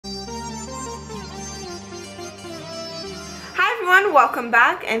everyone, welcome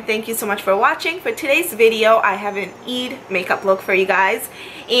back and thank you so much for watching. For today's video, I have an Eid makeup look for you guys,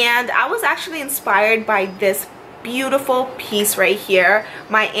 and I was actually inspired by this beautiful piece right here.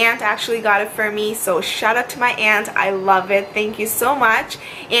 My aunt actually got it for me, so shout out to my aunt. I love it. Thank you so much.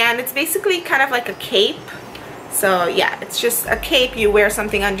 And it's basically kind of like a cape. So yeah, it's just a cape. You wear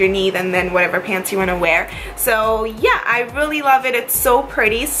something underneath and then whatever pants you want to wear. So yeah, I really love it. It's so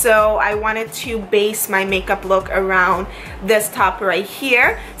pretty. So I wanted to base my makeup look around this top right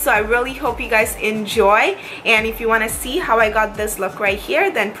here. So I really hope you guys enjoy. And if you want to see how I got this look right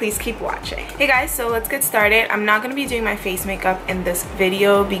here, then please keep watching. Hey guys, so let's get started. I'm not going to be doing my face makeup in this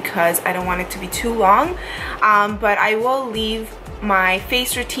video because I don't want it to be too long. But I will leave my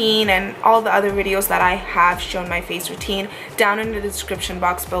face routine and all the other videos that I have shown my face routine down in the description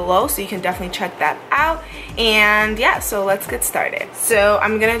box below, so you can definitely check that out. And yeah, so let's get started. So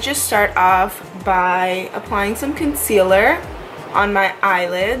I'm gonna just start off by applying some concealer on my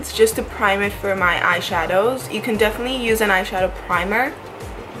eyelids just to prime it for my eyeshadows. You can definitely use an eyeshadow primer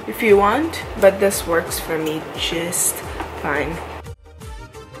if you want, but this works for me just fine.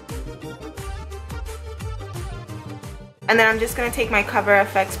 And then I'm just going to take my Cover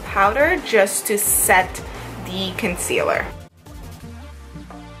FX powder just to set the concealer.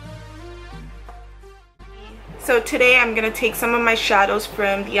 So today I'm going to take some of my shadows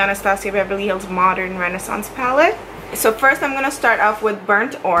from the Anastasia Beverly Hills Modern Renaissance palette. So first I'm going to start off with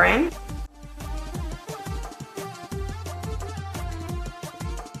Burnt Orange.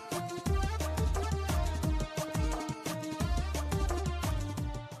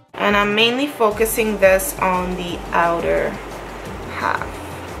 And I'm mainly focusing this on the outer half.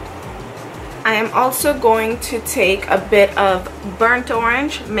 I am also going to take a bit of burnt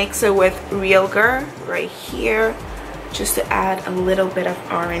orange, mix it with Real Girl right here, just to add a little bit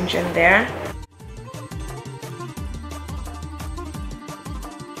of orange in there.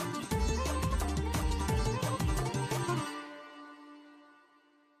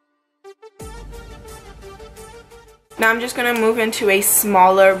 Now I'm just going to move into a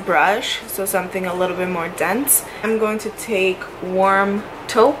smaller brush, so something a little bit more dense. I'm going to take Warm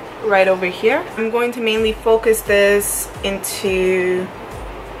Taupe right over here. I'm going to mainly focus this into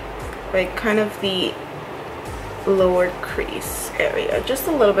like kind of the lower crease area, just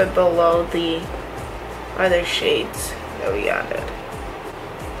a little bit below the other shades that we added.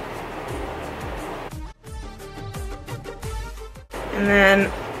 And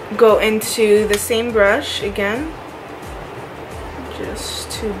then go into the same brush again, just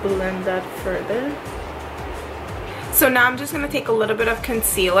to blend that further. So now I'm just going to take a little bit of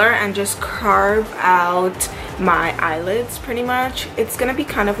concealer and just carve out my eyelids pretty much. It's going to be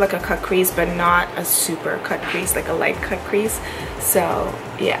kind of like a cut crease, but not a super cut crease, like a light cut crease. So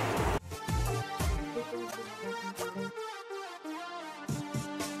yeah.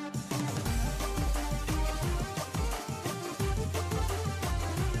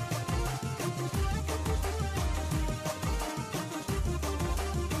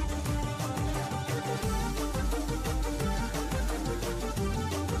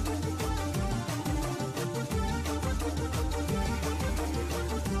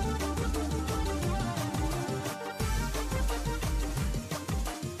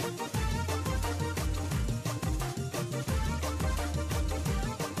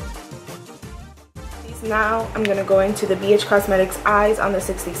 Now I'm going to go into the BH Cosmetics Eyes on the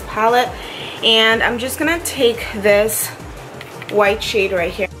 60s palette, and I'm just going to take this white shade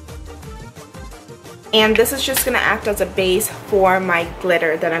right here, and this is just going to act as a base for my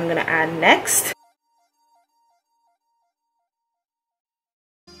glitter that I'm going to add next.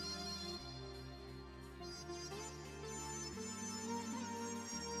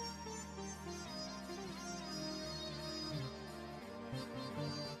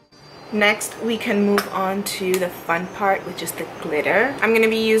 Next, we can move on to the fun part, which is the glitter. I'm going to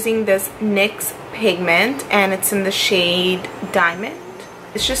be using this NYX pigment, and it's in the shade Diamond.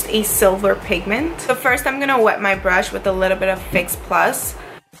 It's just a silver pigment. So first, I'm going to wet my brush with a little bit of Fix Plus.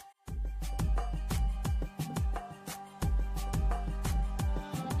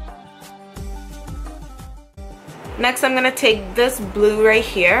 Next, I'm going to take this blue right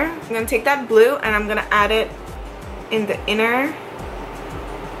here. I'm going to take that blue and I'm going to add it in the inner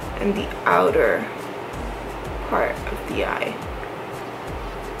and the outer part of the eye.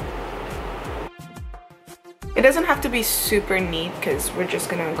 It doesn't have to be super neat because we're just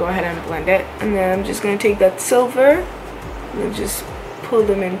gonna go ahead and blend it. And then I'm just gonna take that silver and just pull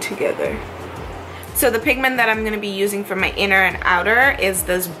them in together. So the pigment that I'm going to be using for my inner and outer is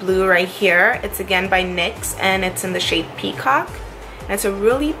this blue right here. It's again by NYX and it's in the shade Peacock. and it's a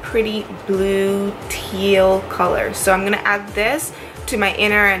really pretty blue teal color. So I'm gonna add this to my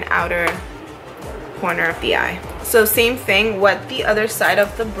inner and outer corner of the eye. So same thing, wet the other side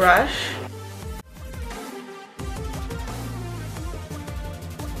of the brush.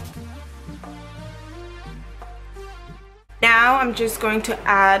 Now I'm just going to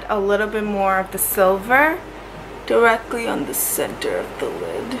add a little bit more of the silver directly on the center of the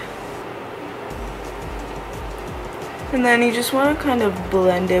lid. And then you just want to kind of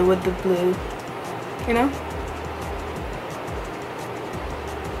blend it with the blue, you know?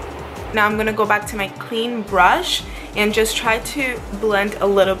 Now I'm going to go back to my clean brush and just try to blend a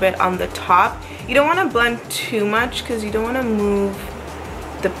little bit on the top. You don't want to blend too much because you don't want to move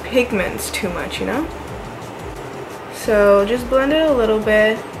the pigments too much, you know? So just blend it a little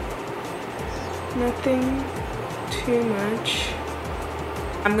bit, nothing too much.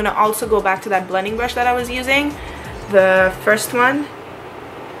 I'm gonna also go back to that blending brush that I was using, the first one,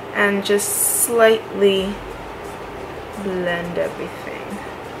 and just slightly blend everything.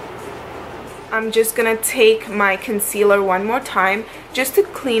 I'm just gonna take my concealer one more time just to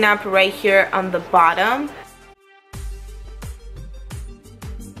clean up right here on the bottom.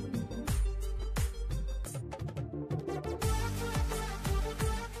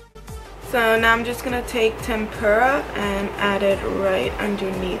 So now I'm just gonna take tempera and add it right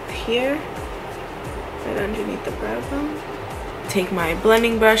underneath here, right underneath the brow bone. Take my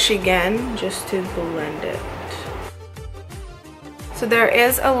blending brush again just to blend it. So there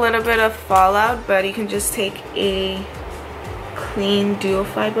is a little bit of fallout, but you can just take a clean dual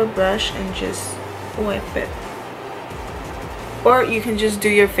fiber brush and just wipe it. Or you can just do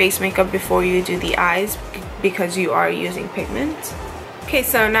your face makeup before you do the eyes because you are using pigment. Okay,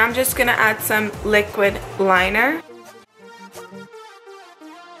 so now I'm just gonna add some liquid liner.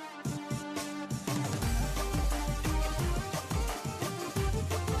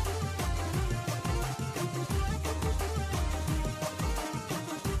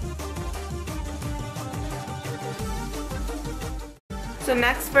 So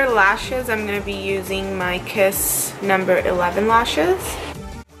next for lashes, I'm gonna be using my Kiss number 11 lashes.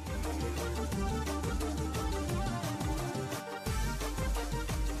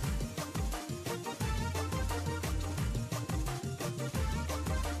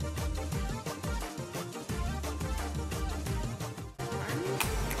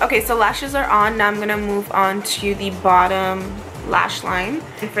 Okay, so lashes are on. Now I'm gonna move on to the bottom lash line.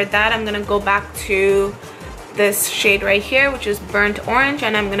 And for that, I'm gonna go back to this shade right here, which is burnt orange,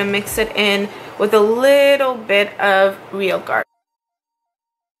 and I'm gonna mix it in with a little bit of Real Garden.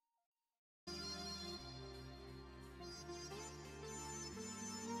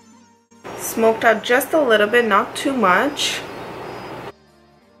 Smoked out just a little bit, not too much.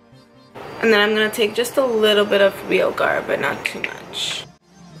 And then I'm gonna take just a little bit of Real Garden, but not too much.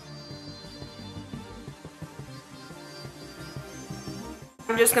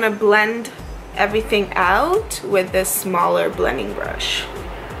 I'm just gonna blend everything out with this smaller blending brush.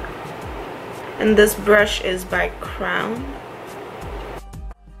 And this brush is by Crown.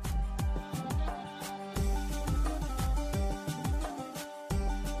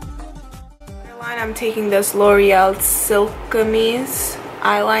 Waterline, I'm taking this L'Oreal Silkamise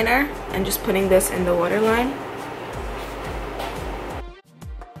eyeliner and just putting this in the waterline.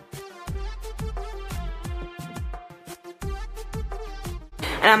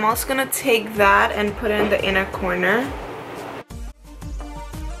 And I'm also gonna take that and put it in the inner corner.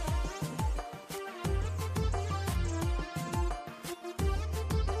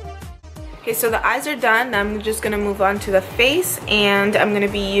 Okay, so the eyes are done. I'm just gonna move on to the face, and I'm gonna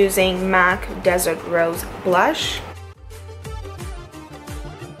be using MAC Desert Rose blush.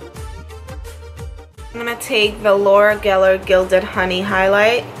 I'm gonna take the Laura Geller Gilded Honey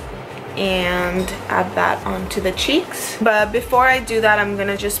highlight and add that onto the cheeks. But before I do that, I'm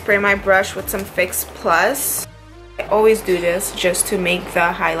gonna just spray my brush with some Fix Plus. I always do this just to make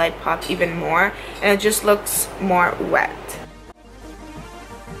the highlight pop even more, and it just looks more wet.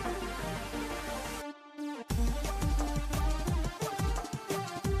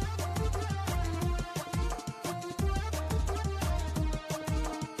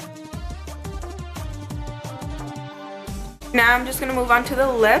 Now I'm just going to move on to the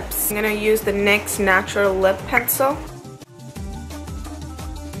lips. I'm going to use the NYX Natural Lip Pencil.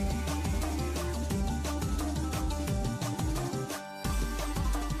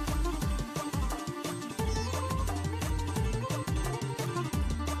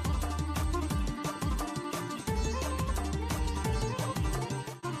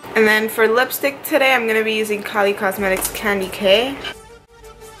 And then for lipstick today, I'm going to be using Kylie Cosmetics Candy K.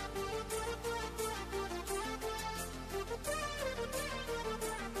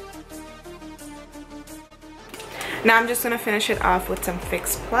 Now I'm just gonna finish it off with some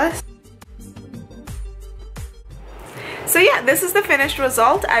Fix Plus. So yeah, this is the finished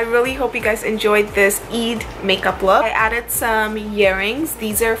result. I really hope you guys enjoyed this Eid makeup look. I added some earrings.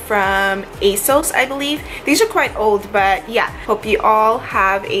 These are from ASOS, I believe. These are quite old, but yeah. Hope you all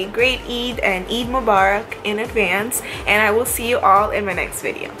have a great Eid and Eid Mubarak in advance. And I will see you all in my next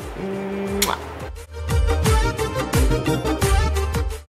video.